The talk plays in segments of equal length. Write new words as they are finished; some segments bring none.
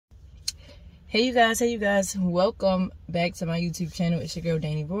Hey you guys, welcome back to my YouTube channel. It's your girl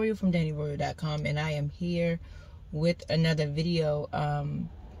DanniRoyal from DanniRoyal.com, and I am here with another video.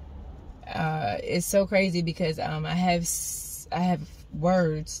 It's so crazy because I have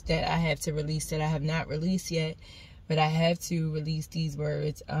words that I have to release that I have not released yet, but I have to release these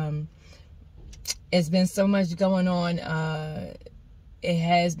words. It's been so much going on. It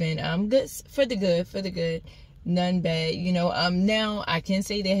has been good for the good. None bad, now I can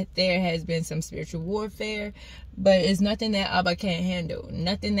say that there has been some spiritual warfare, but it's nothing that Abba can't handle.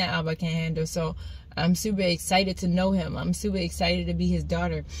 So I'm super excited to know him. I'm super excited to be his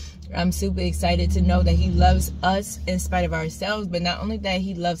daughter. I'm super excited to know that he loves us in spite of ourselves, but not only that,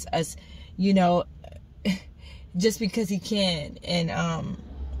 he loves us, just because he can. And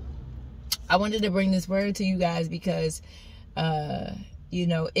I wanted to bring this word to you guys because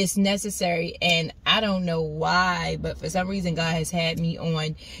it's necessary, and I don't know why, but for some reason God has had me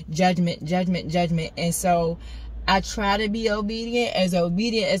on judgment. And so I try to be obedient as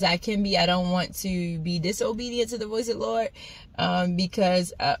I can be. I don't want to be disobedient to the voice of the Lord,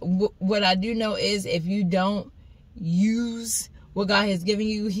 because what I do know is if you don't use what God has given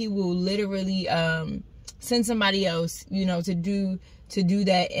you, he will literally send somebody else, to do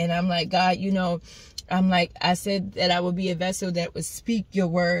that. And I'm like, God, I said that I would be a vessel that would speak your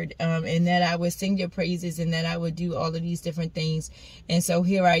word, and that I would sing your praises, and that I would do all of these different things. And so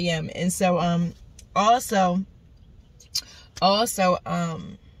here I am. And so, also,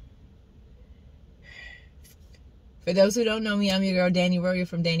 for those who don't know me, I'm your girl DanniRoyal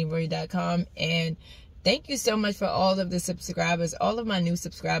from DanniRoyal.com, and thank you so much for all of the subscribers, all of my new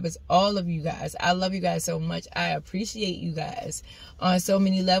subscribers, all of you guys. I love you guys so much. I appreciate you guys on so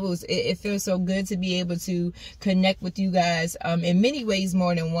many levels. It feels so good to be able to connect with you guys in many ways,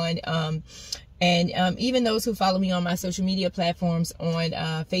 more than one. And even those who follow me on my social media platforms on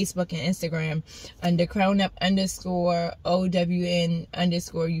Facebook and Instagram under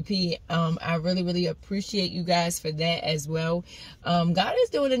crownup_OWN_UP. I really appreciate you guys for that as well. God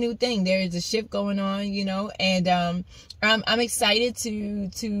is doing a new thing. There is a shift going on, and I'm excited to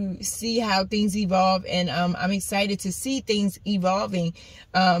see how things evolve, and I'm excited to see things evolving,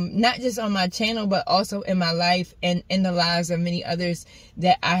 not just on my channel, but also in my life and in the lives of many others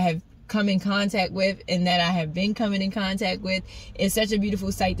that I have come in contact with, and that I have been coming in contact with. It's such a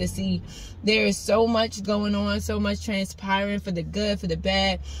beautiful sight to see. There is so much going on, so much transpiring for the good, for the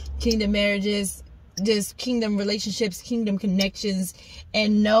bad, kingdom marriages, just kingdom relationships, kingdom connections,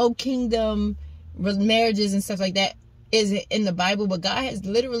 and no kingdom marriages and stuff like that isn't in the Bible, but God has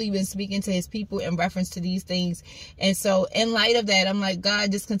literally been speaking to his people in reference to these things. And so in light of that, I'm like, God,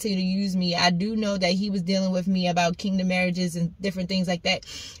 just continue to use me. I do know that he was dealing with me about kingdom marriages and different things like that,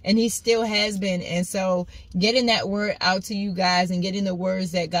 and he still has been. And so getting that word out to you guys and getting the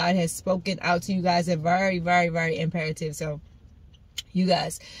words that God has spoken out to you guys are very imperative. So you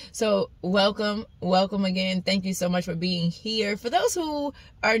guys, so welcome again. Thank you so much for being here. For those who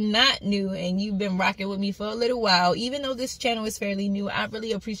are not new and you've been rocking with me for a little while, even though this channel is fairly new, I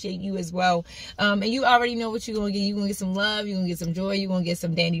really appreciate you as well. And you already know what you're gonna get. You're gonna get some love, you're gonna get some joy, you're gonna get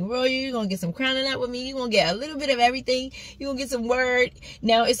some DanniRoyal, you're gonna get some crowning up with me, you're gonna get a little bit of everything, you're gonna get some word.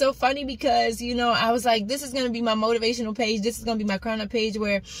 Now it's so funny because I was like, this is gonna be my motivational page, this is gonna be my crown up page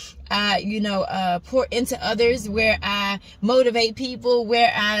where I pour into others, where I motivate people,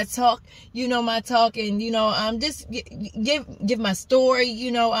 where I talk, my talk, and just give my story,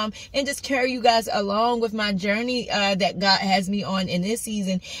 and just carry you guys along with my journey that God has me on in this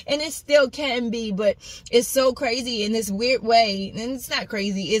season. And it still can be, but it's so crazy in this weird way. And it's not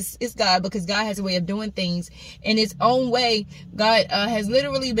crazy, it's God, because God has a way of doing things in his own way. God has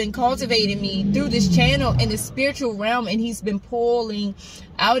literally been cultivating me through this channel in the spiritual realm, and he's been pulling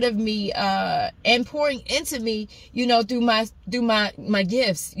out of me and pouring into me, through my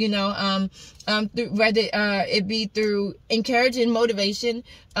gifts, through, whether it be through encouraging, motivation,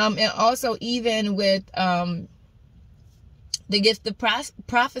 and also even with the gift of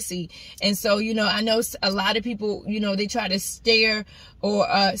prophecy. And so I know a lot of people, they try to steer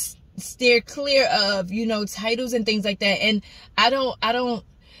clear of titles and things like that, and I don't.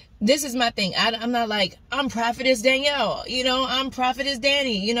 This is my thing. I'm not like, I'm Prophetess Danielle, I'm Prophetess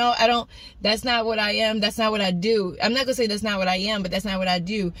Danny, that's not what I am. That's not what I do. I'm not gonna say that's not what I am, but that's not what I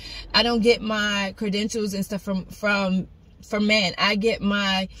do. I don't get my credentials and stuff from man. I get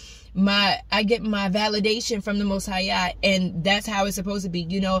my validation from the Most High, and that's how it's supposed to be.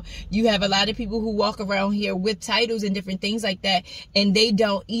 You have a lot of people who walk around here with titles and different things like that, and they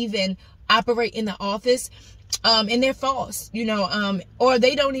don't even operate in the office and they're false, or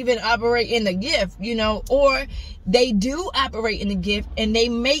they don't even operate in the gift, or they do operate in the gift, and they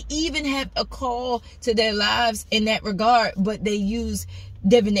may even have a call to their lives in that regard, but they use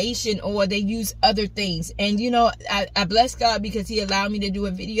divination or they use other things. And I bless God because he allowed me to do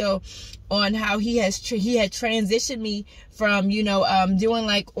a video on how he had transitioned me from doing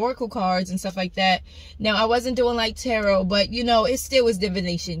like oracle cards and stuff like that. Now I wasn't doing like tarot, but it still was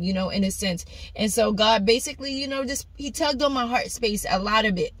divination, in a sense. And so God basically he tugged on my heart space a lot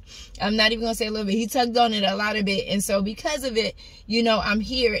of it. I'm not even gonna say a little bit. He tugged on it a lot of it. And so because of it, I'm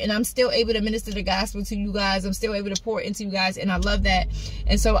here and I'm still able to minister the gospel to you guys. I'm still able to pour into you guys, and I love that.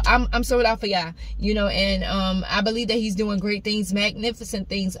 And so I'm sold out for y'all, and I believe that he's doing great things, magnificent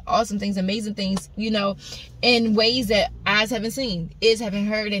things, awesome things, amazing things, in ways that eyes haven't seen, ears haven't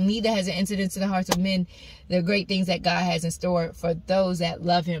heard, and neither has it entered into the hearts of men, the great things that God has in store for those that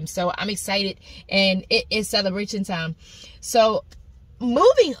love him. So I'm excited, and it is celebration time. So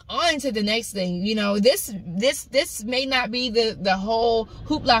moving on to the next thing, this may not be the whole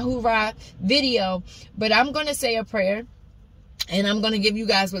hoopla hoorah video, but I'm going to say a prayer, and I'm going to give you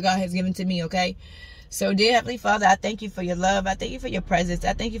guys what God has given to me, okay? So, dear Heavenly Father, I thank you for your love. I thank you for your presence.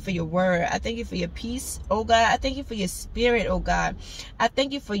 I thank you for your word. I thank you for your peace, oh God. I thank you for your spirit, oh God. I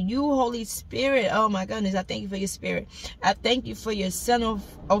thank you for you, Holy Spirit. Oh my goodness, I thank you for your spirit. I thank you for your son,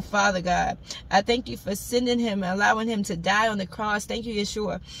 oh Father God. I thank you for sending him, allowing him to die on the cross. Thank you,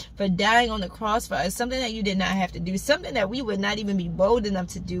 Yeshua, for dying on the cross for us. Something that you did not have to do. Something that we would not even be bold enough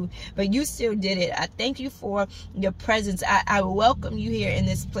to do, but you still did it. I thank you for your presence. I welcome you here in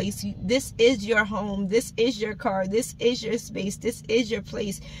this place. This is your home. This is your car. This is your space. This is your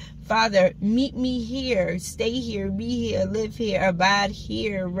place. Father, meet me here. Stay here. Be here. Live here. Abide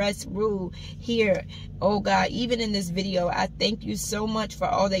here. Rest, rule here. Oh God, even in this video, I thank you so much for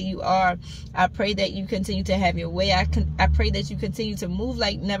all that you are. I pray that you continue to have your way. I pray that you continue to move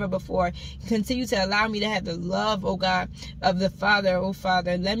like never before. Continue to allow me to have the love, oh God, of the Father. Oh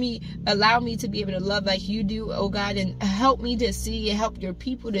Father, allow me to be able to love like you do, oh God, and help me to see, help your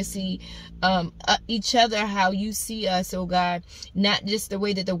people to see each other how you see us, oh God, not just the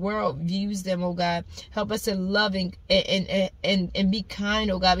way that the world views them, oh God. Help us to love and be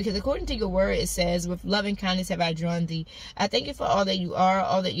kind, oh God, because according to your word, it says, with love and kindness have I drawn thee. I thank you for all that you are,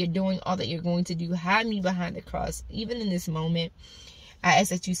 all that you're doing, all that you're going to do. Hide me behind the cross, even in this moment. I ask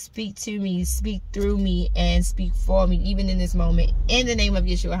that you speak to me, speak through me, and speak for me, even in this moment. In the name of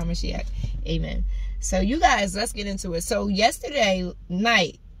Yeshua HaMashiach. Amen. So you guys, let's get into it. So yesterday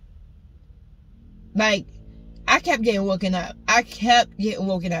night, like, I kept getting woken up. My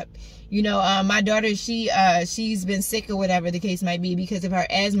daughter, she's been sick or whatever the case might be because of her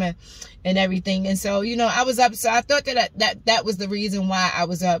asthma and everything. And so, I was up. So I thought that was the reason why I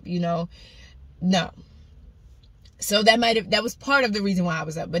was up, No. So that was part of the reason why I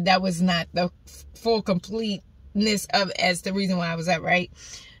was up, but that was not the full completeness of as the reason why I was up, right?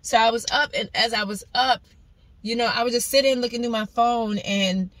 So I was up, and as I was up, I was just sitting looking through my phone,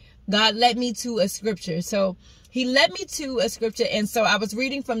 and God led me to a scripture. So he led me to a scripture, and so I was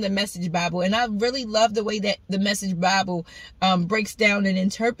reading from the Message Bible, and I really love the way that the Message Bible breaks down and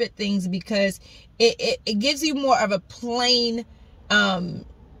interpret things, because it gives you more of a plain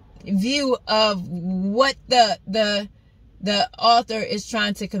view of what the author is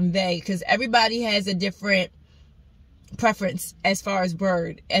trying to convey, because everybody has a different preference as far as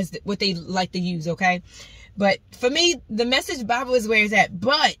word, as what they like to use, okay? But for me, the Message Bible is where it's at.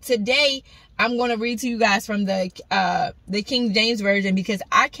 But today, I'm going to read to you guys from the King James Version, because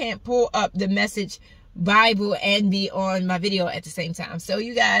I can't pull up the Message Bible and be on my video at the same time. So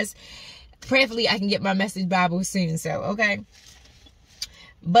you guys, prayerfully, I can get my Message Bible soon. So, okay.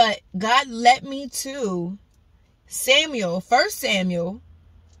 But God led me to 1 Samuel,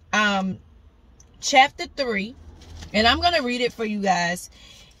 chapter 3. And I'm going to read it for you guys.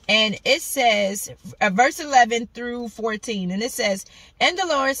 And it says, verse 11 through 14. And it says, And the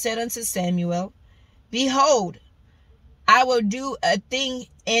Lord said unto Samuel, Behold, I will do a thing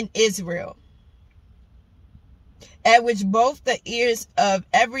in Israel, at which both the ears of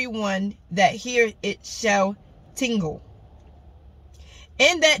everyone that hear it shall tingle.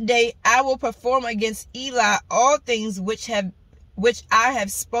 In that day I will perform against Eli all things which I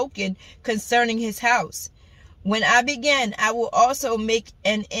have spoken concerning his house. When I began, I will also make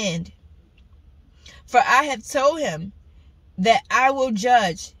an end. For I have told him that I will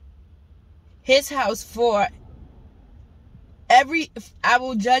judge his house forever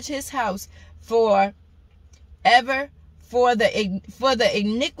for the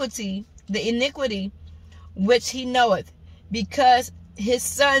iniquity which he knoweth, because his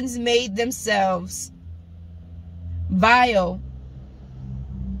sons made themselves vile,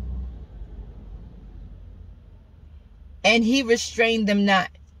 and he restrained them not.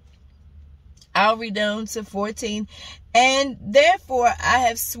 I'll read down to 14. And therefore I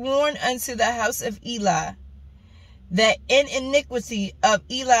have sworn unto the house of Eli, that in iniquity of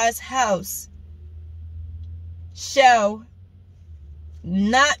Eli's house shall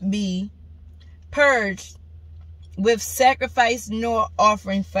not be purged with sacrifice nor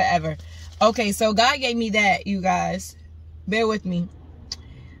offering forever. Okay, so God gave me that, you guys. Bear with me.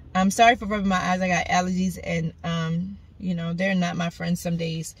 I'm sorry for rubbing my eyes. I got allergies, and you know, they're not my friends some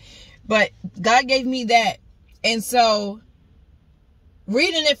days. But God gave me that. And so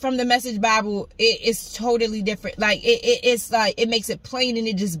reading it from the Message Bible, it is totally different. Like it's like it makes it plain, and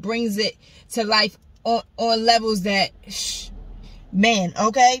it just brings it to life on levels that man,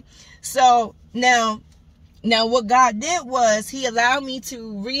 okay? So now what God did was he allowed me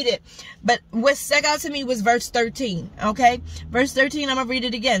to read it. But what stuck out to me was verse 13. Okay? Verse 13, I'm going to read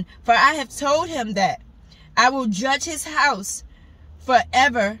it again. For I have told him that I will judge his house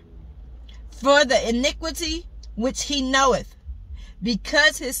forever for the iniquity which he knoweth,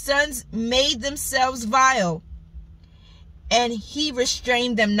 because his sons made themselves vile, and he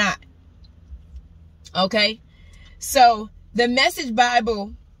restrained them not. Okay? So the Message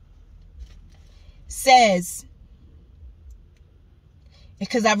Bible says,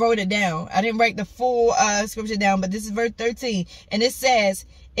 because I wrote it down, I didn't write the full scripture down, but this is verse 13, and it says,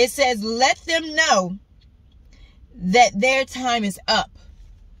 let them know that their time is up.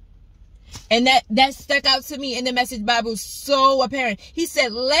 And that stuck out to me in the Message Bible, so apparent. He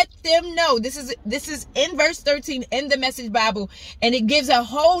said, let them know. This is in verse 13 in the Message Bible, and it gives a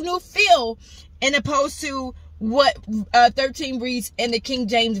whole new feel in opposed to what 13 reads in the King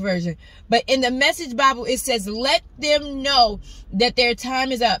James Version. But in the Message Bible, it says, let them know that their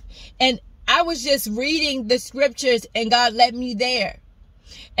time is up. And I was just reading the scriptures, and God led me there.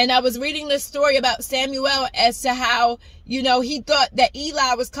 And I was reading the story about Samuel as to how, you know, he thought that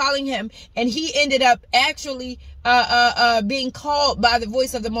Eli was calling him, and he ended up actually being called by the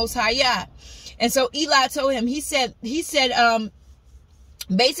voice of the Most High YAH. And so Eli told him, he said,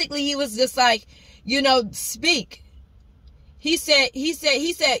 basically he was just like, you know, speak. He said,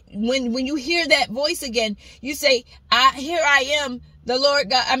 when you hear that voice again, you say, here I am, the Lord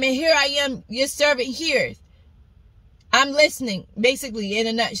God. I mean, here I am, your servant heareth. I'm listening, basically, in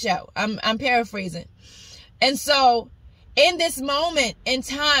a nutshell. I'm paraphrasing. And so in this moment in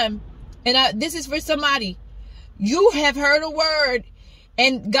time, and this is for somebody, you have heard a word,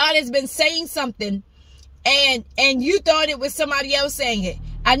 and God has been saying something, and you thought it was somebody else saying it.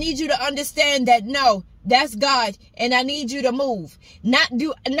 I need you to understand that no, that's God, and I need you to move. Not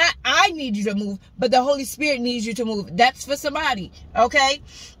I need you to move, but the Holy Spirit needs you to move. That's for somebody, okay?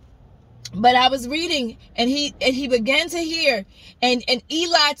 But I was reading, and he began to hear, and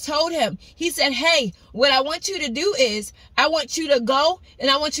Eli told him, he said, hey, what I want you to do is, I want you to go,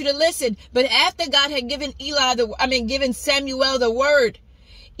 and I want you to listen. But after God had given given Samuel the word,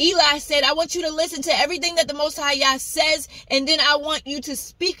 Eli said, I want you to listen to everything that the Most High YAH says, and then I want you to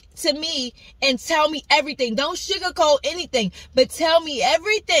speak to me and tell me everything. Don't sugarcoat anything, but tell me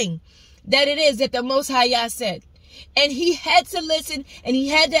everything that it is that the Most High YAH said. And he had to listen, and he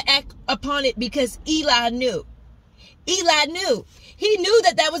had to act upon it, because Eli knew. Eli knew. He knew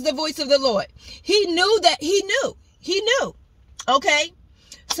that that was the voice of the Lord. He knew that he knew. He knew. Okay?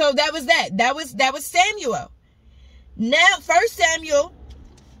 So that was that. That was Samuel. Now, 1 Samuel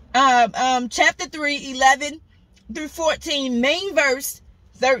chapter 3, 11 through 14, main verse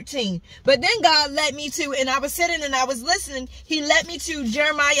 13. But then God led me to, and I was sitting and I was listening, he led me to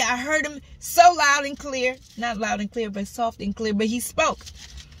Jeremiah. I heard him so loud and clear, not loud and clear, but soft and clear, but he spoke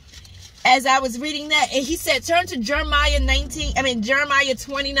as I was reading that, and he said, turn to Jeremiah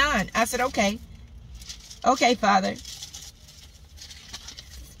 29. I said, okay, Father,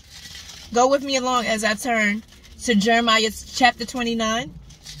 go with me along as I turn to Jeremiah chapter 29.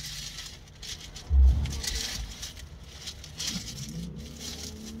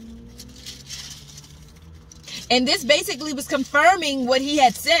 And this basically was confirming what he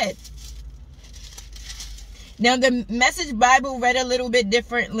had said. Now, the Message Bible read a little bit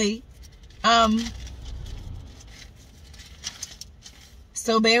differently.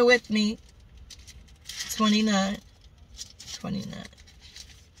 So bear with me. 29.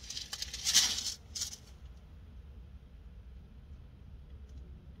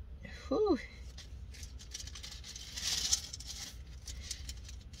 Whew.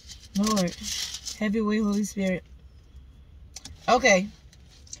 Lord, have your way, Holy Spirit. Okay.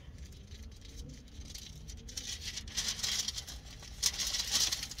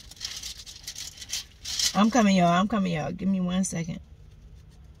 I'm coming, y'all. I'm coming, y'all. Give me 1 second.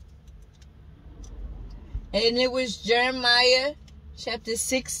 And it was Jeremiah chapter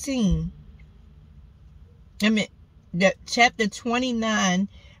 16. The chapter 29,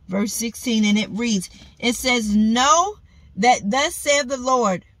 verse 16. And it reads, it says, know that thus saith the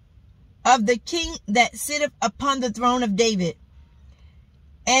Lord of the king that sitteth upon the throne of David,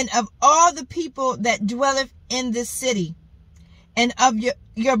 and of all the people that dwelleth in this city, and of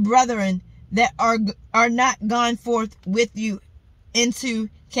your brethren that are not gone forth with you into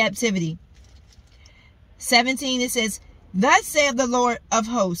captivity. 17, it says, thus saith the Lord of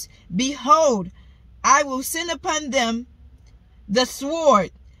hosts, behold, I will send upon them the sword,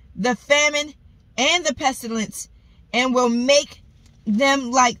 the famine, and the pestilence, and will make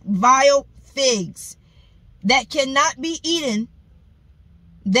them like vile figs that cannot be eaten.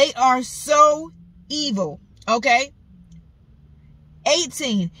 They are so evil. Okay.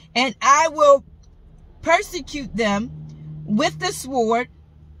 18, and I will persecute them with the sword,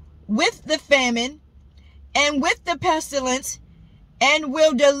 with the famine, and with the pestilence, and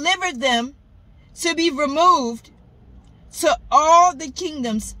will deliver them to be removed to all the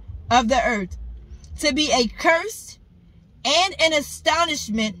kingdoms of the earth, to be a curse and an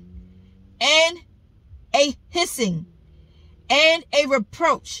astonishment and a hissing and a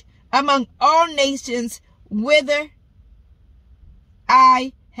reproach among all nations whither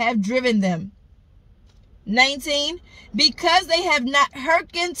I have driven them. 19, because they have not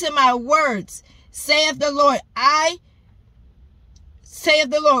hearkened to my words, saith the Lord,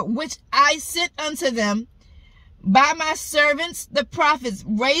 which I sent unto them by my servants the prophets,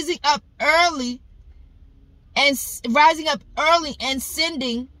 rising up early and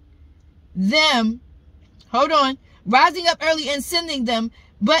sending them. Rising up early and sending them,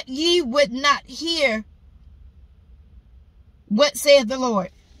 but ye would not hear. What saith the Lord?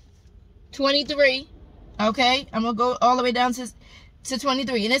 23. Okay, I'm going to go all the way down to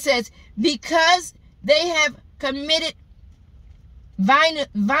 23. And it says, because they have committed villainy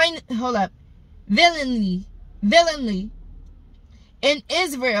in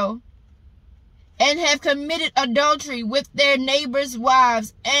Israel, and have committed adultery with their neighbors'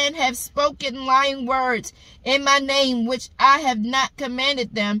 wives, and have spoken lying words in my name, which I have not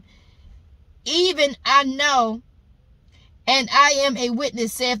commanded them, even I know, and I am a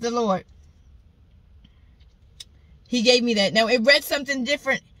witness, saith the Lord. He gave me that. Now, it read something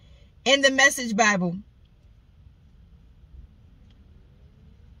different in the Message Bible.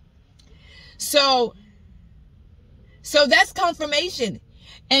 So that's confirmation.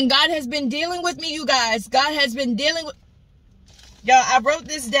 And God has been dealing with me, you guys. God has been dealing with... Y'all, I wrote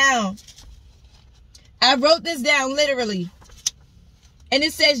this down. I wrote this down literally. And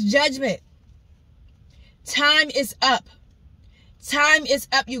it says judgment. Time is up. Time is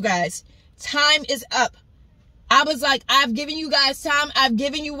up, you guys. Time is up. I was like, I've given you guys time. I've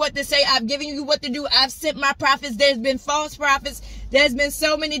given you what to say. I've given you what to do. I've sent my prophets. There's been false prophets. There's been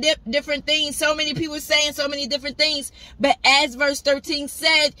so many different things. So many people saying so many different things. But as verse 13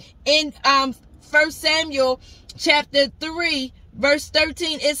 said in 1 Samuel chapter 3, verse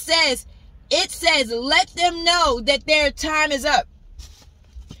 13, it says, let them know that their time is up.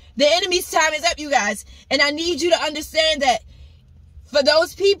 The enemy's time is up, you guys. And I need you to understand that for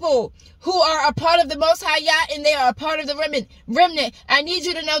those people who are a part of the Most High YAH and they are a part of the remnant, I need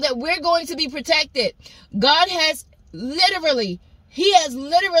you to know that we're going to be protected. God has literally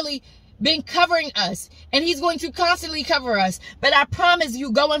been covering us, and he's going to constantly cover us. But I promise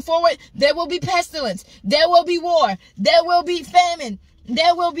you, going forward, there will be pestilence, there will be war, there will be famine,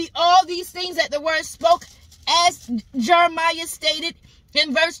 there will be all these things that the word spoke, as Jeremiah stated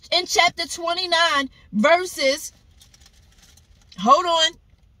in chapter 29, verses,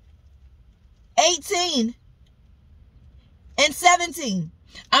 18 and 17.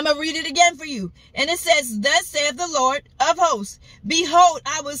 I'm going to read it again for you. And it says, thus saith the Lord of hosts, behold,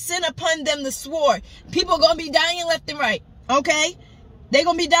 I will send upon them the sword. People are going to be dying left and right. Okay? They're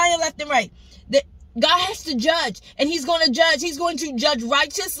going to be dying left and right. God has to judge, and he's going to judge. He's going to judge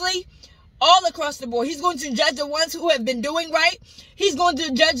righteously all across the board. He's going to judge the ones who have been doing right. He's going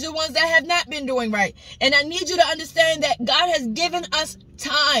to judge the ones that have not been doing right. And I need you to understand that God has given us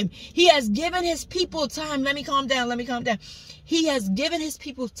time. He has given his people time. Let me calm down. He has given his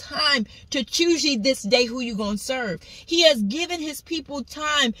people time to choose ye this day who you going to serve. He has given his people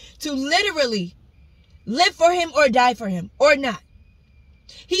time to literally live for him or die for him or not.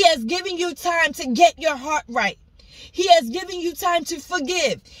 He has given you time to get your heart right. He has given you time to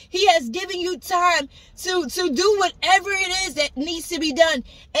forgive. He has given you time to do whatever it is that needs to be done.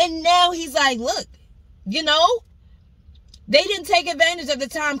 And now he's like, look, They didn't take advantage of the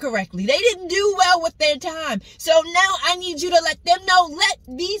time correctly. They didn't do well with their time. So now I need you to let them know, let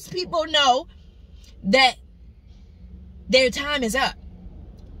these people know that their time is up.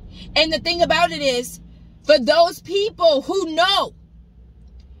 And the thing about it is, for those people who know,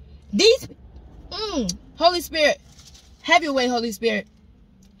 Holy Spirit, have your way, Holy Spirit.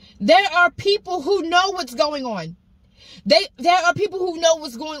 There are people who know what's going on. There are people who know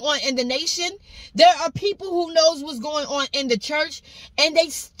what's going on in the nation. There are people who knows what's going on in the church, and they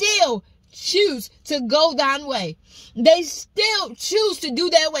still choose to go that way. They still choose to do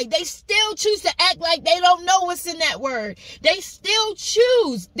their way. They still choose to act like they don't know what's in that word. They still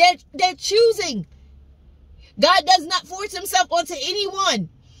choose. They're choosing. God does not force himself onto anyone.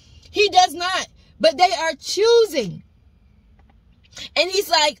 He does not. But they are choosing. And he's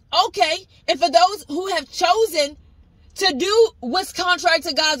like, okay. And for those who have chosen to do what's contrary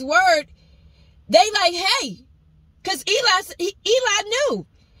to God's word, they like, hey, because Eli knew.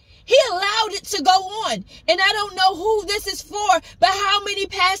 He allowed it to go on. And I don't know who this is for, but how many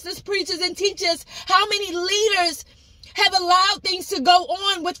pastors, preachers, and teachers, how many leaders have allowed things to go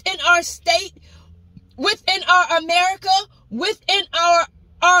on within our state, within our America, within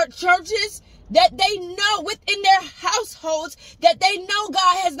our churches, that they know, within their households, that they know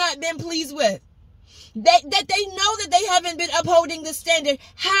God has not been pleased with. That they know that they haven't been upholding the standard.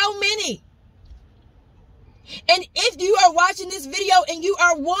 How many? And if you are watching this video and you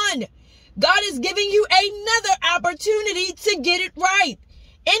are one, God is giving you another opportunity to get it right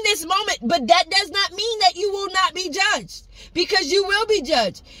in this moment. But that does not mean that you will not be judged, because you will be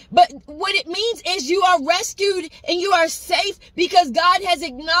judged. But what it means is you are rescued and you are safe because God has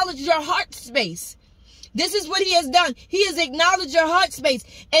acknowledged your heart space. This is what he has done. He has acknowledged your heart space.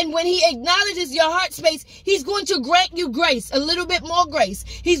 And when he acknowledges your heart space, he's going to grant you grace, a little bit more grace.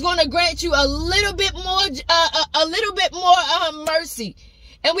 He's going to grant you a little bit more mercy.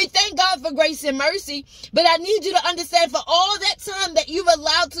 And we thank God for grace and mercy. But I need you to understand, for all that time that you've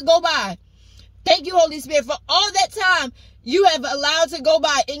allowed to go by, thank you, Holy Spirit, for all that time you have allowed to go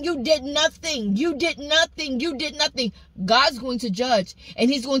by and you did nothing. You did nothing. You did nothing. God's going to judge, and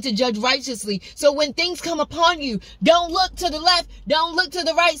he's going to judge righteously. So when things come upon you, don't look to the left. Don't look to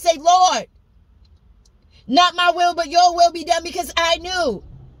the right. Say, Lord, not my will, but your will be done, because I knew.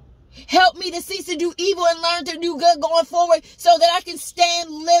 Help me to cease to do evil and learn to do good going forward, so that I can stand,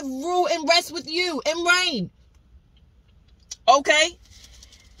 live, rule, and rest with you and reign. Okay?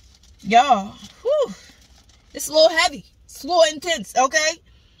 Y'all, it's a little heavy. It's a little intense, okay?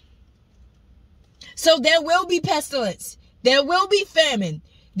 So there will be pestilence. There will be famine.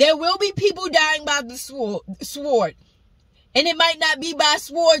 There will be people dying by the sword. And it might not be by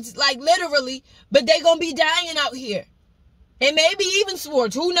swords, like literally, but they're going to be dying out here. And maybe even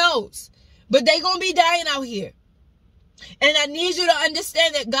swords, who knows? But they're going to be dying out here. And I need you to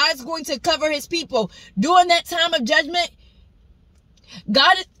understand that God's going to cover his people. During that time of judgment,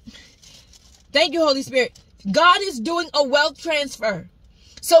 thank you, Holy Spirit. God is doing a wealth transfer.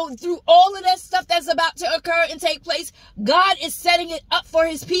 So through all of that stuff that's about to occur and take place, God is setting it up for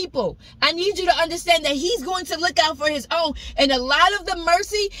his people. I need you to understand that he's going to look out for his own. And a lot of the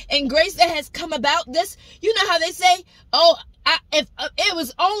mercy and grace that has come about this, you know how they say, oh, if it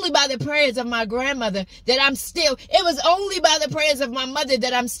was only by the prayers of my grandmother that I'm still, it was only by the prayers of my mother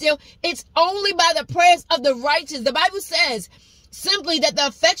that I'm still, it's only by the prayers of the righteous. The Bible says simply that the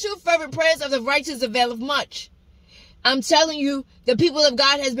effectual fervent prayers of the righteous availeth much. I'm telling you, the people of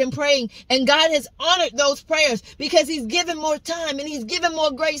God has been praying, and God has honored those prayers because he's given more time, and he's given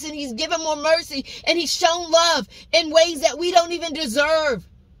more grace, and he's given more mercy, and he's shown love in ways that we don't even deserve.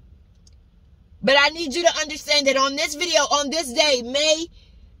 But I need you to understand that on this video, on this day, May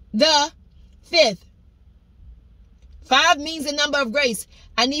the 5th, 5 means the number of grace.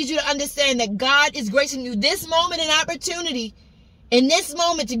 I need you to understand that God is gracing you this moment and opportunity in this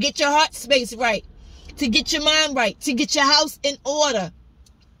moment to get your heart space right, to get your mind right, to get your house in order.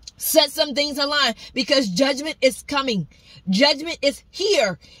 Set some things aligned, because judgment is coming. Judgment is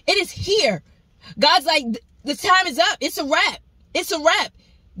here. It is here. God's like, the time is up. It's a wrap. It's a wrap.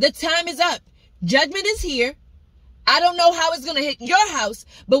 The time is up. Judgment is here. I don't know how it's going to hit your house,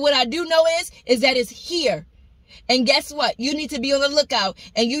 but what I do know is that it's here. And guess what? You need to be on the lookout,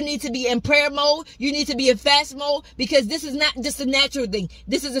 and you need to be in prayer mode. You need to be in fast mode, because this is not just a natural thing.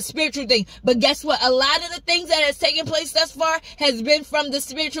 This is a spiritual thing. But guess what? A lot of the things that has taken place thus far has been from the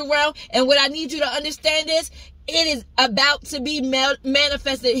spiritual realm. And what I need you to understand is it is about to be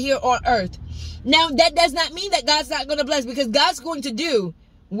manifested here on earth. Now, that does not mean that God's not going to bless, because God's going to do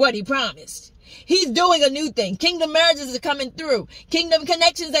what he promised. He's doing a new thing. Kingdom marriages are coming through. Kingdom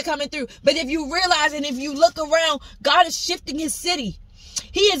connections are coming through. But if you realize and if you look around, God is shifting his city.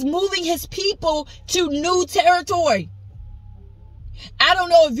 He is moving his people to new territory. I don't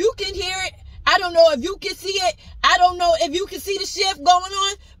know if you can hear it. I don't know if you can see it. I don't know if you can see the shift going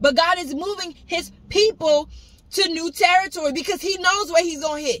on. But God is moving his people to new territory because he knows where he's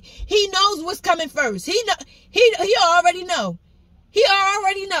going to hit. He knows what's coming first. He already know. He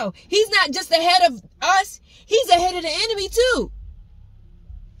already know. He's not just ahead of us. He's ahead of the enemy too.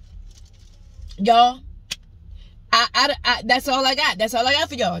 Y'all, I that's all I got. That's all I got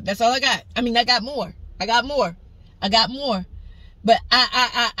for y'all. That's all I got. I mean, I got more. But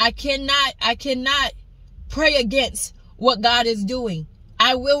I cannot pray against what God is doing.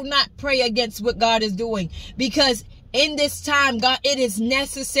 I will not pray against what God is doing because in this time, God, it is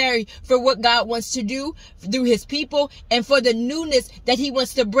necessary for what God wants to do through his people and for the newness that he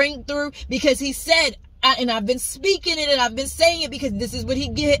wants to bring through, because he said, and I've been speaking it and I've been saying it because this is what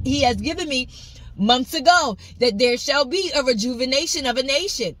he has given me months ago, that there shall be a rejuvenation of a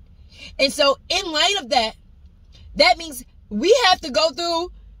nation. And so in light of that, that means we have to go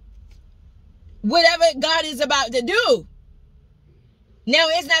through whatever God is about to do. Now,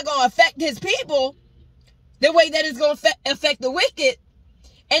 it's not going to affect his people the way that it's going to affect the wicked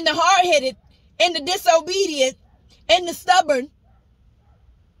and the hard-headed and the disobedient and the stubborn.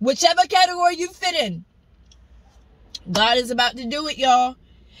 Whichever category you fit in. God is about to do it, y'all.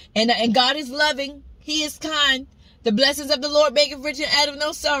 And God is loving. He is kind. The blessings of the Lord maketh rich and addeth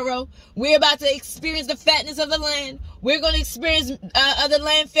no sorrow. We're about to experience the fatness of the land. We're going to experience the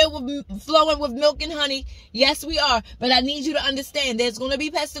land flowing with milk and honey. Yes, we are. But I need you to understand there's going to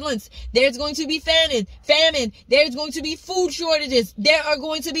be pestilence. There's going to be famine. There's going to be food shortages. There are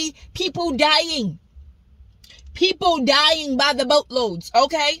going to be people dying. People dying by the boatloads.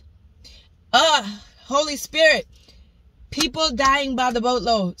 Okay? Holy Spirit. People dying by the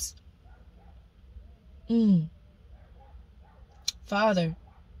boatloads. Father.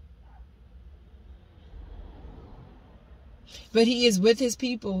 But he is with his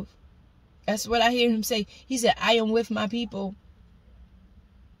people. That's what I hear him say. He said, I am with my people.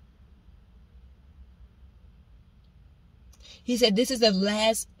 He said, this is the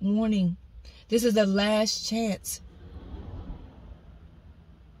last warning. This is the last chance.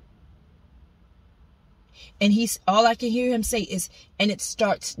 And all I can hear him say is, and it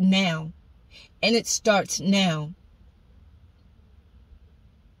starts now. And it starts now.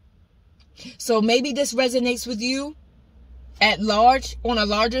 So maybe this resonates with you at large, on a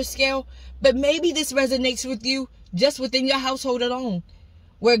larger scale, but maybe this resonates with you just within your household alone,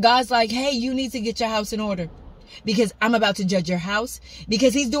 where God's like, hey, you need to get your house in order because I'm about to judge your house,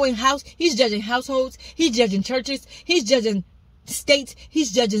 because he's judging households, he's judging churches, he's judging states,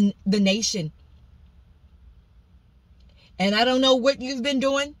 he's judging the nation. And I don't know what you've been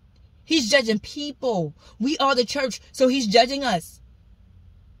doing. He's judging people. We are the church, so he's judging us.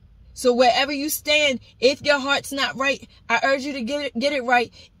 So wherever you stand, if your heart's not right, I urge you to get it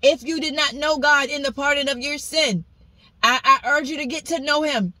right. If you did not know God in the pardon of your sin, I urge you to get to know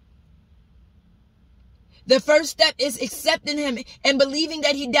him. The first step is accepting him and believing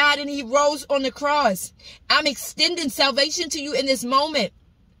that he died and he rose on the cross. I'm extending salvation to you in this moment.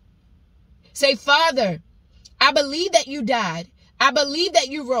 Say, Father, I believe that you died. I believe that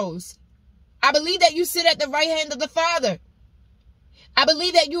you rose. I believe that you sit at the right hand of the Father. I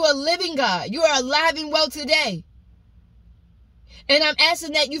believe that you are living God. You are alive and well today. And I'm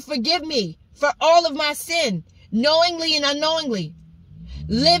asking that you forgive me for all of my sin, knowingly and unknowingly.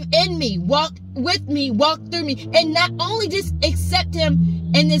 Live in me, walk with me, walk through me. And not only just accept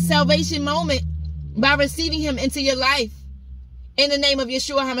him in this salvation moment by receiving him into your life in the name of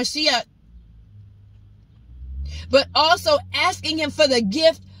Yeshua HaMashiach, but also asking him for the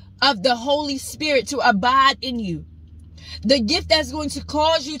gift of the Holy Spirit to abide in you. The gift that's going to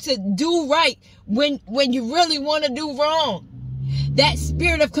cause you to do right when you really want to do wrong. That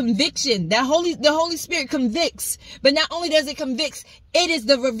spirit of conviction, the Holy Spirit convicts. But not only does it convict, it is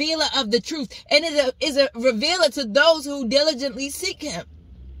the revealer of the truth. And it is a revealer to those who diligently seek him.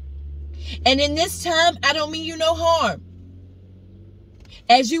 And in this time, I don't mean you no harm.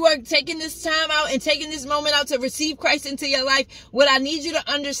 As you are taking this time out and taking this moment out to receive Christ into your life, what I need you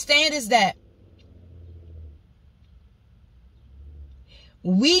to understand is that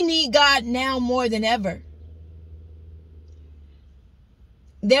we need God now more than ever.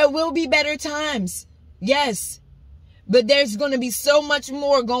 There will be better times. Yes. But there's going to be so much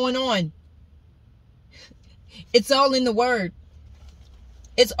more going on. It's all in the Word.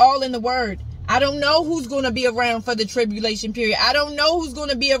 It's all in the Word. I don't know who's going to be around for the tribulation period. I don't know who's going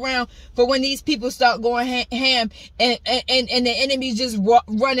to be around for when these people start going ham and the enemy's just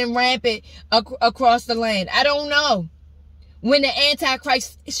running rampant across the land. I don't know when the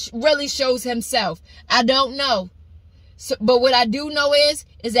Antichrist really shows himself. I don't know. So, but what I do know is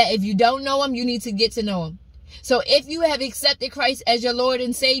that if you don't know him, you need to get to know him. So if you have accepted Christ as your Lord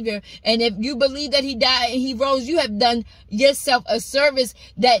and Savior, and if you believe that he died and he rose, you have done yourself a service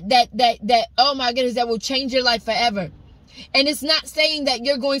that oh my goodness, that will change your life forever. And it's not saying that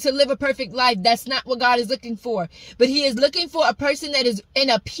you're going to live a perfect life. That's not what God is looking for. But he is looking for a person that is in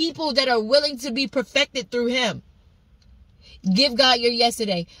a people that are willing to be perfected through him. Give God your yes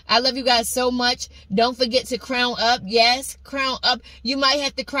today. I love you guys so much. Don't forget to crown up. Yes, crown up. You might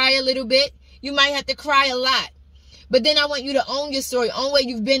have to cry a little bit. You might have to cry a lot. But then I want you to own your story. Own where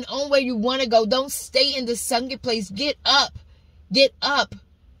you've been. Own where you want to go. Don't stay in the sunken place. Get up. Get up.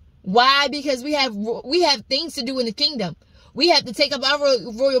 Why? Because we have things to do in the kingdom. We have to take up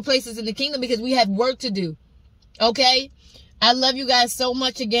our royal places in the kingdom because we have work to do. Okay? I love you guys so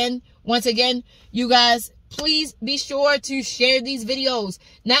much again. Once again, you guys, please be sure to share these videos.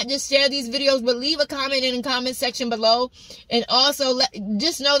 Not just share these videos, but leave a comment in the comment section below. And also,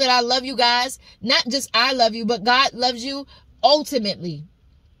 just know that I love you guys. Not just I love you, but God loves you ultimately.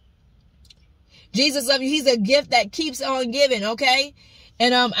 Jesus loves you. He's a gift that keeps on giving, okay?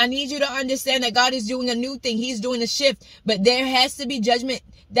 And I need you to understand that God is doing a new thing. He's doing a shift. But there has to be judgment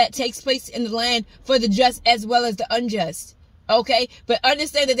that takes place in the land for the just as well as the unjust. Okay, but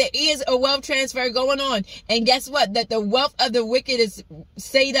understand that there is a wealth transfer going on, and guess what? That the wealth of the wicked is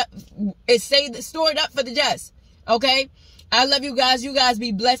stored up for the just. Okay, I love you guys. You guys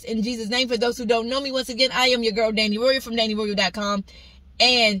be blessed in Jesus' name. For those who don't know me, once again, I am your girl DanniRoyal from DanniRoyal.com,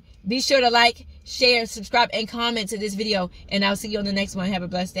 and be sure to like, share, subscribe, and comment to this video. And I'll see you on the next one. Have a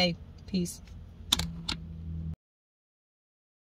blessed day. Peace.